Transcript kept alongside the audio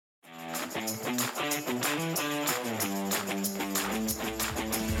A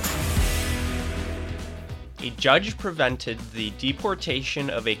judge prevented the deportation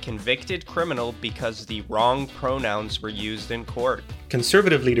of a convicted criminal because the wrong pronouns were used in court.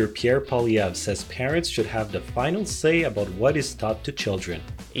 Conservative leader Pierre Poilievre says parents should have the final say about what is taught to children.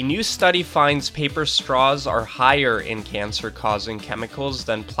 A new study finds paper straws are higher in cancer-causing chemicals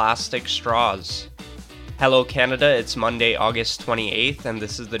than plastic straws. Hello Canada, it's Monday, August 28th, and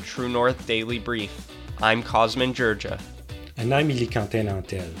this is the True North Daily Brief. I'm Cosmin Georgia. And I'm Quentin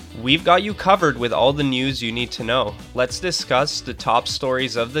Nantel. We've got you covered with all the news you need to know. Let's discuss the top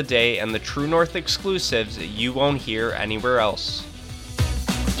stories of the day and the True North exclusives you won't hear anywhere else.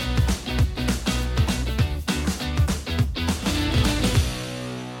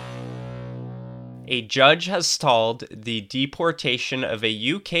 A judge has stalled the deportation of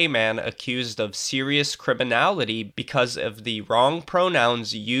a UK man accused of serious criminality because of the wrong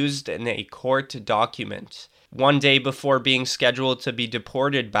pronouns used in a court document. One day before being scheduled to be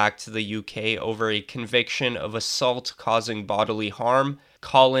deported back to the UK over a conviction of assault causing bodily harm,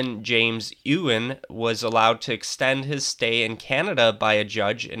 Colin James Ewan was allowed to extend his stay in Canada by a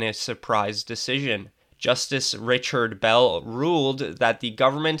judge in a surprise decision. Justice Richard Bell ruled that the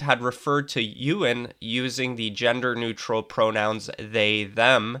government had referred to Ewan using the gender-neutral pronouns they,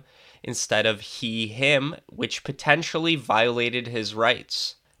 them, instead of he, him, which potentially violated his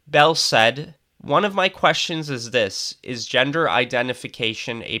rights. Bell said, "One of my questions is this: is gender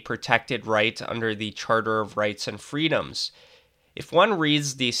identification a protected right under the Charter of Rights and Freedoms? If one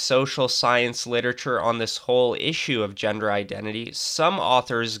reads the social science literature on this whole issue of gender identity, some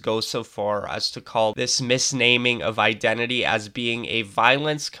authors go so far as to call this misnaming of identity as being a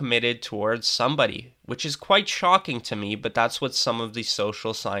violence committed towards somebody, which is quite shocking to me, but that's what some of the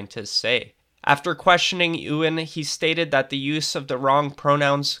social scientists say." After questioning Ewan, he stated that the use of the wrong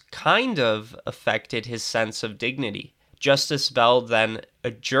pronouns kind of affected his sense of dignity. Justice Bell then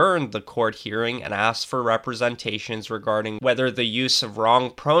adjourned the court hearing and asked for representations regarding whether the use of wrong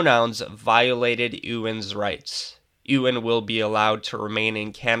pronouns violated Ewan's rights. Ewan will be allowed to remain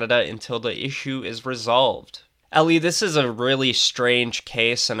in Canada until the issue is resolved. Ellie, this is a really strange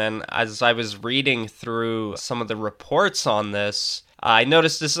case, and then as I was reading through some of the reports on this, I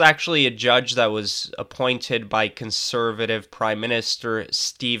noticed this is actually a judge that was appointed by Conservative Prime Minister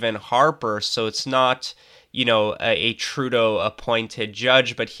Stephen Harper, so it's not, a Trudeau-appointed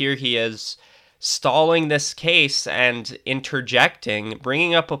judge, but here he is stalling this case and interjecting,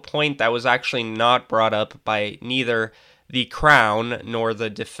 bringing up a point that was actually not brought up by neither the Crown nor the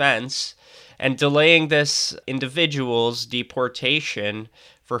defense, and delaying this individual's deportation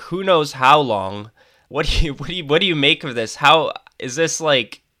for who knows how long. What do you make of this? How is this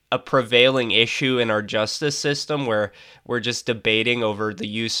like a prevailing issue in our justice system where we're just debating over the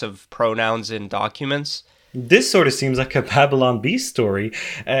use of pronouns in documents? This sort of seems like a Babylon Bee story.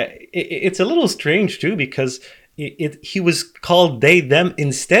 It's a little strange too because he was called they, them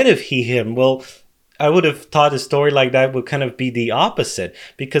instead of he, him. Well, I would have thought a story like that would kind of be the opposite,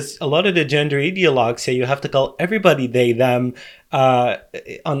 because a lot of the gender ideologues say you have to call everybody they, them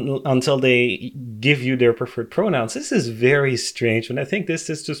until they give you their preferred pronouns. This is very strange, and I think this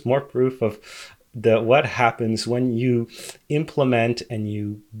is just more proof of what happens when you implement and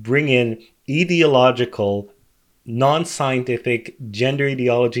you bring in ideological, non-scientific gender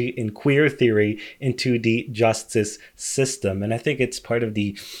ideology and queer theory into the justice system. And I think it's part of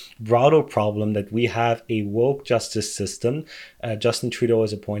the broader problem that we have a woke justice system. Justin Trudeau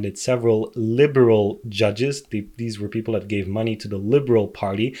has appointed several liberal judges. These were people that gave money to the Liberal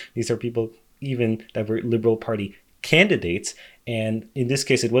Party. These are people even that were Liberal Party candidates. And in this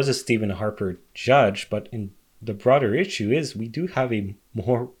case, it was a Stephen Harper judge, but in the broader issue is we do have a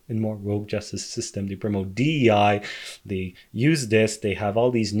more and more woke justice system. They promote DEI, they use this, they have all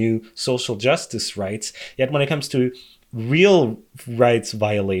these new social justice rights. Yet when it comes to real rights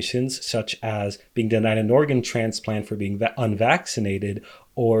violations, such as being denied an organ transplant for being unvaccinated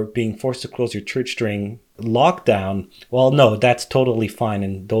or being forced to close your church during lockdown, well, no, that's totally fine.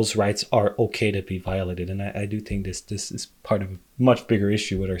 And those rights are okay to be violated. And I do think this is part of a much bigger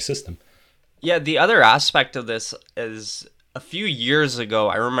issue with our system. Yeah, the other aspect of this is a few years ago,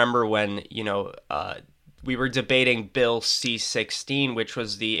 I remember when, we were debating Bill C-16, which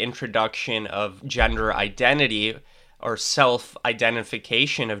was the introduction of gender identity or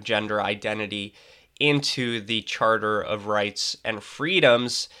self-identification of gender identity into the Charter of Rights and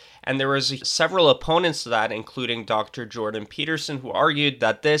Freedoms. And there was several opponents to that, including Dr. Jordan Peterson, who argued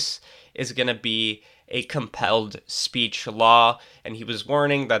that this is going to be a compelled speech law, and he was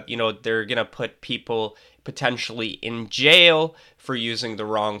warning that, they're going to put people potentially in jail for using the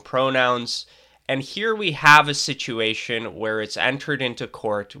wrong pronouns. And here we have a situation where it's entered into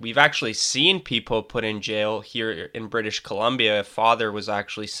court. We've actually seen people put in jail here in British Columbia. A father was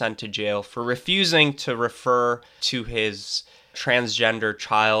actually sent to jail for refusing to refer to his transgender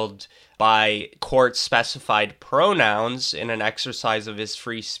child by court-specified pronouns in an exercise of his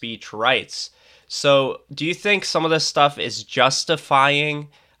free speech rights. So, do you think some of this stuff is justifying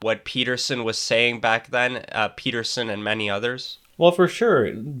what Peterson was saying back then, Peterson and many others? Well, for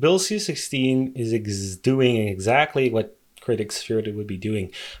sure. Bill C-16 is doing exactly what critics feared it would be doing.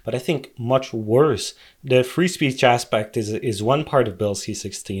 But I think much worse. The free speech aspect is one part of Bill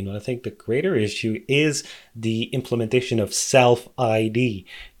C-16. But I think the greater issue is the implementation of self-ID.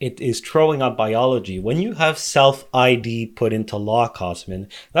 It is throwing out biology. When you have self-ID put into law, Cosmin,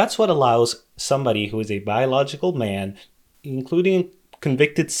 that's what allows somebody who is a biological man, including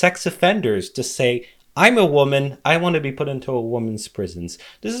convicted sex offenders, to say, I'm a woman, I want to be put into a woman's prisons.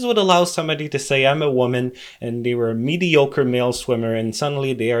 This is what allows somebody to say, I'm a woman, and they were a mediocre male swimmer, and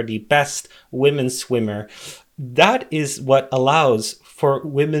suddenly they are the best women's swimmer. That is what allows for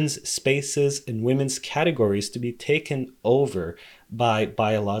women's spaces and women's categories to be taken over by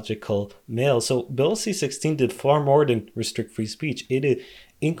biological males. So Bill C-16 did far more than restrict free speech. It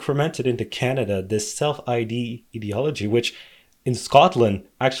incremented into Canada this self-ID ideology, which in Scotland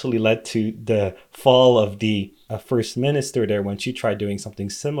actually led to the fall of the first minister there when she tried doing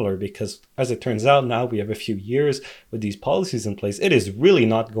something similar, because as it turns out, now we have a few years with these policies in place. It is really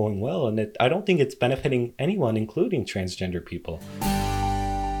not going well, and I don't think it's benefiting anyone, including transgender people.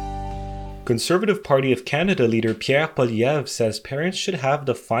 Conservative Party of Canada leader Pierre Poilievre says parents should have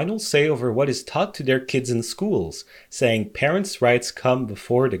the final say over what is taught to their kids in schools, saying parents' rights come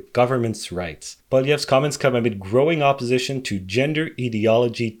before the government's rights. Poilievre's comments come amid growing opposition to gender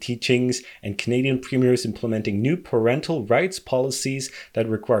ideology teachings and Canadian premiers implementing new parental rights policies that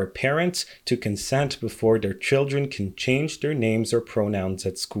require parents to consent before their children can change their names or pronouns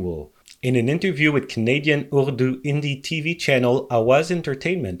at school. In an interview with Canadian Urdu indie TV channel Awaz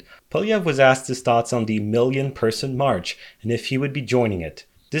Entertainment, Poilievre was asked his thoughts on the million-person march and if he would be joining it.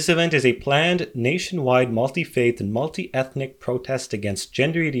 This event is a planned nationwide multi-faith and multi-ethnic protest against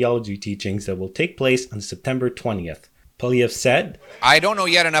gender ideology teachings that will take place on September 20th. Poilievre said, I don't know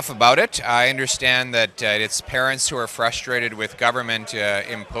yet enough about it. I understand that it's parents who are frustrated with government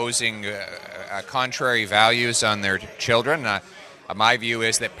imposing contrary values on their children. My view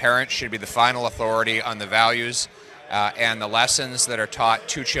is that parents should be the final authority on the values and the lessons that are taught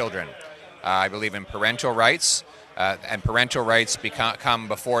to children. I believe in parental rights, and parental rights come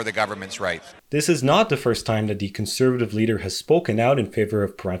before the government's rights. This is not the first time that the Conservative leader has spoken out in favor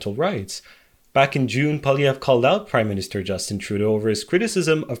of parental rights. Back in June, Poilievre called out Prime Minister Justin Trudeau over his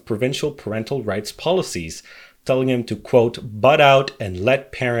criticism of provincial parental rights policies, telling him to, quote, butt out and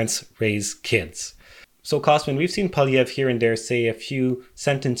let parents raise kids. So, Cosmin, we've seen Poilievre here and there say a few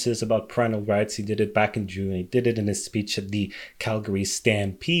sentences about parental rights. He did it back in June. He did it in his speech at the Calgary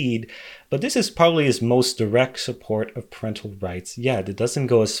Stampede. But this is probably his most direct support of parental rights. Yeah, it doesn't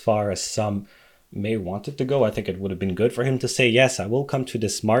go as far as some may want it to go. I think it would have been good for him to say, yes, I will come to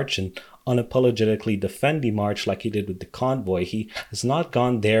this march and unapologetically defend the march like he did with the convoy. He has not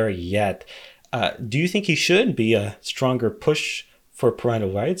gone there yet. Do you think he should be a stronger push for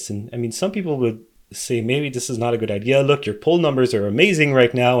parental rights? And I mean, some people would say maybe this is not a good idea. Look, your poll numbers are amazing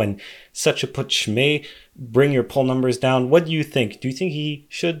right now, and such a push may bring your poll numbers down. What do you think? Do you think he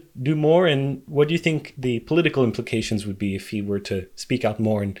should do more? And what do you think the political implications would be if he were to speak out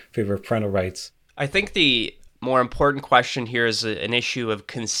more in favor of parental rights? I think the more important question here is an issue of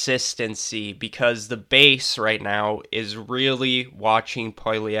consistency, because the base right now is really watching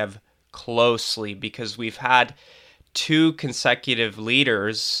Poilievre closely, because we've had two consecutive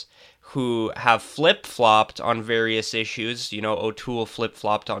leaders who have flip-flopped on various issues. You know, O'Toole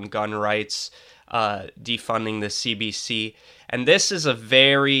flip-flopped on gun rights, defunding the CBC. And this is a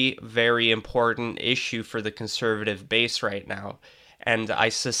very, very important issue for the Conservative base right now. And I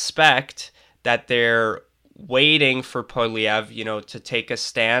suspect that they're waiting for Poilievre, to take a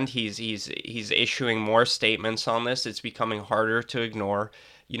stand. He's issuing more statements on this. It's becoming harder to ignore.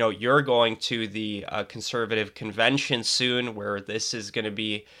 You're going to the Conservative convention soon, where this is going to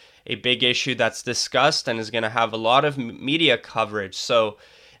be a big issue that's discussed and is going to have a lot of media coverage. So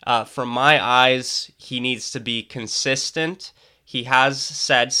from my eyes, he needs to be consistent. He has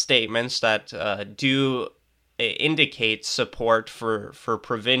said statements that do indicate support for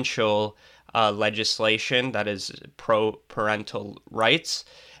provincial legislation that is pro-parental rights.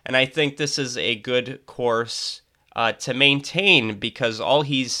 And I think this is a good course to maintain, because all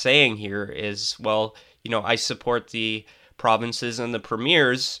he's saying here is, well, I support the provinces and the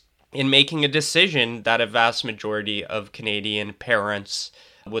premiers in making a decision that a vast majority of Canadian parents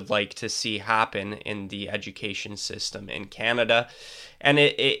would like to see happen in the education system in Canada. And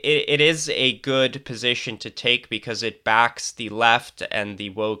it is a good position to take because it backs the left and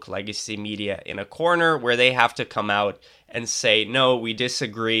the woke legacy media in a corner where they have to come out and say, no, we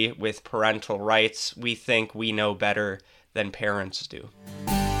disagree with parental rights. We think we know better than parents do.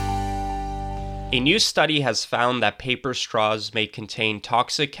 A new study has found that paper straws may contain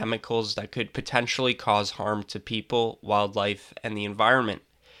toxic chemicals that could potentially cause harm to people, wildlife, and the environment.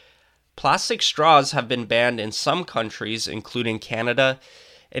 Plastic straws have been banned in some countries, including Canada,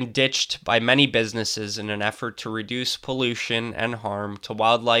 and ditched by many businesses in an effort to reduce pollution and harm to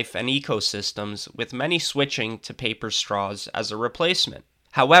wildlife and ecosystems, with many switching to paper straws as a replacement.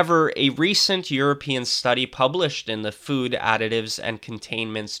 However, a recent European study published in the Food Additives and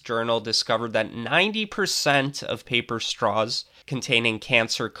Containments Journal discovered that 90% of paper straws containing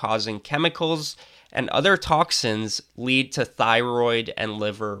cancer-causing chemicals and other toxins lead to thyroid and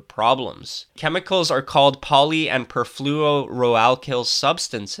liver problems. Chemicals are called poly and perfluoroalkyl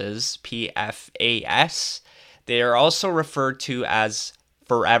substances, PFAS. They are also referred to as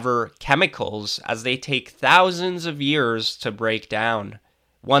forever chemicals, as they take thousands of years to break down.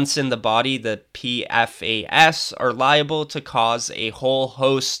 Once in the body, the PFAS are liable to cause a whole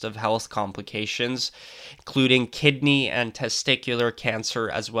host of health complications, including kidney and testicular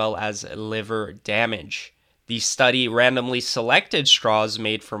cancer as well as liver damage. The study randomly selected straws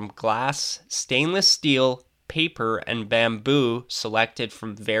made from glass, stainless steel, paper, and bamboo selected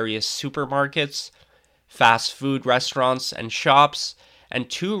from various supermarkets, fast food restaurants, and shops, and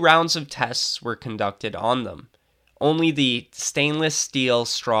 2 rounds of tests were conducted on them. Only the stainless steel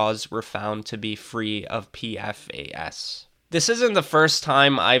straws were found to be free of PFAS. This isn't the first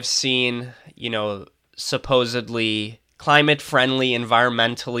time I've seen, supposedly climate-friendly,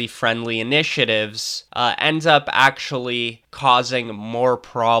 environmentally friendly initiatives end up actually causing more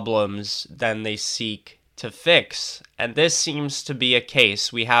problems than they seek to fix. And this seems to be a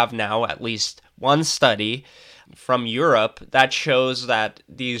case. We have now at least one study from Europe that shows that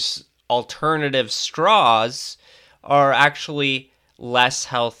these alternative straws are actually less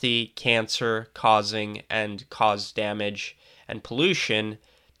healthy, cancer-causing, and cause damage and pollution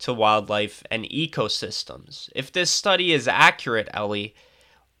to wildlife and ecosystems. If this study is accurate, Ellie,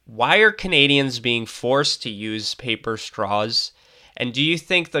 why are Canadians being forced to use paper straws? And do you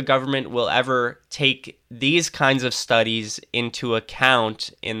think the government will ever take these kinds of studies into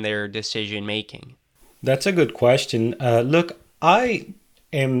account in their decision making? That's a good question. Look, I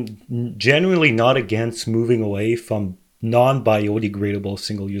am generally not against moving away from non-biodegradable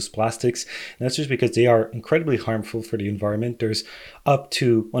single-use plastics. And that's just because they are incredibly harmful for the environment. There's up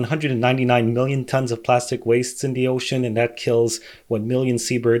to 199 million tons of plastic wastes in the ocean, and that kills 1 million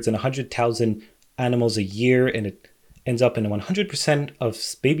seabirds and 100,000 animals a year, and it ends up in 100% of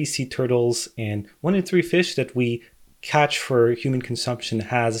baby sea turtles, and 1 in 3 fish that we catch for human consumption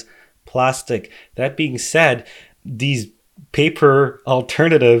has plastic. That being said, these paper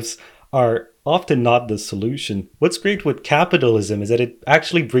alternatives are often not the solution. What's great with capitalism is that it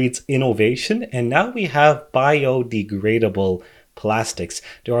actually breeds innovation, and now we have biodegradable plastics.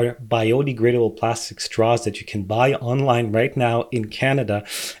 There are biodegradable plastic straws that you can buy online right now in Canada,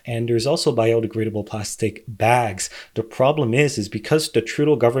 and there's also biodegradable plastic bags. The problem is because the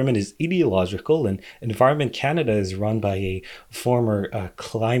Trudeau government is ideological and Environment Canada is run by a former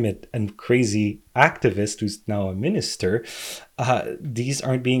climate and crazy activist who's now a minister, these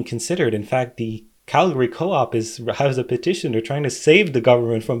aren't being considered. In fact, the Calgary Co-op has a petition. They're trying to save the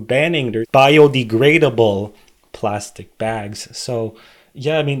government from banning their biodegradable plastic bags. So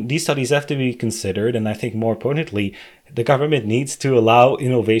yeah, I mean, these studies have to be considered, and I think more importantly, the government needs to allow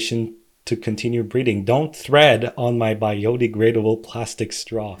innovation to continue breeding. Don't thread on my biodegradable plastic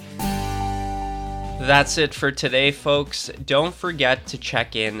straw. That's it for today, folks. Don't forget to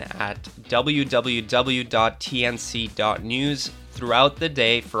check in at www.tnc.news throughout the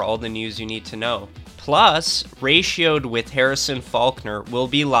day for all the news you need to know. Plus, Ratioed with Harrison Faulkner will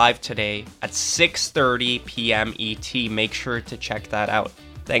be live today at 6:30 p.m. ET. Make sure to check that out.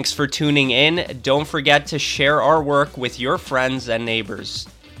 Thanks for tuning in. Don't forget to share our work with your friends and neighbors.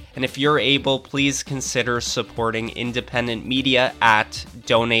 And if you're able, please consider supporting independent media at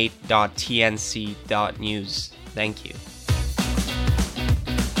donate.tnc.news. Thank you.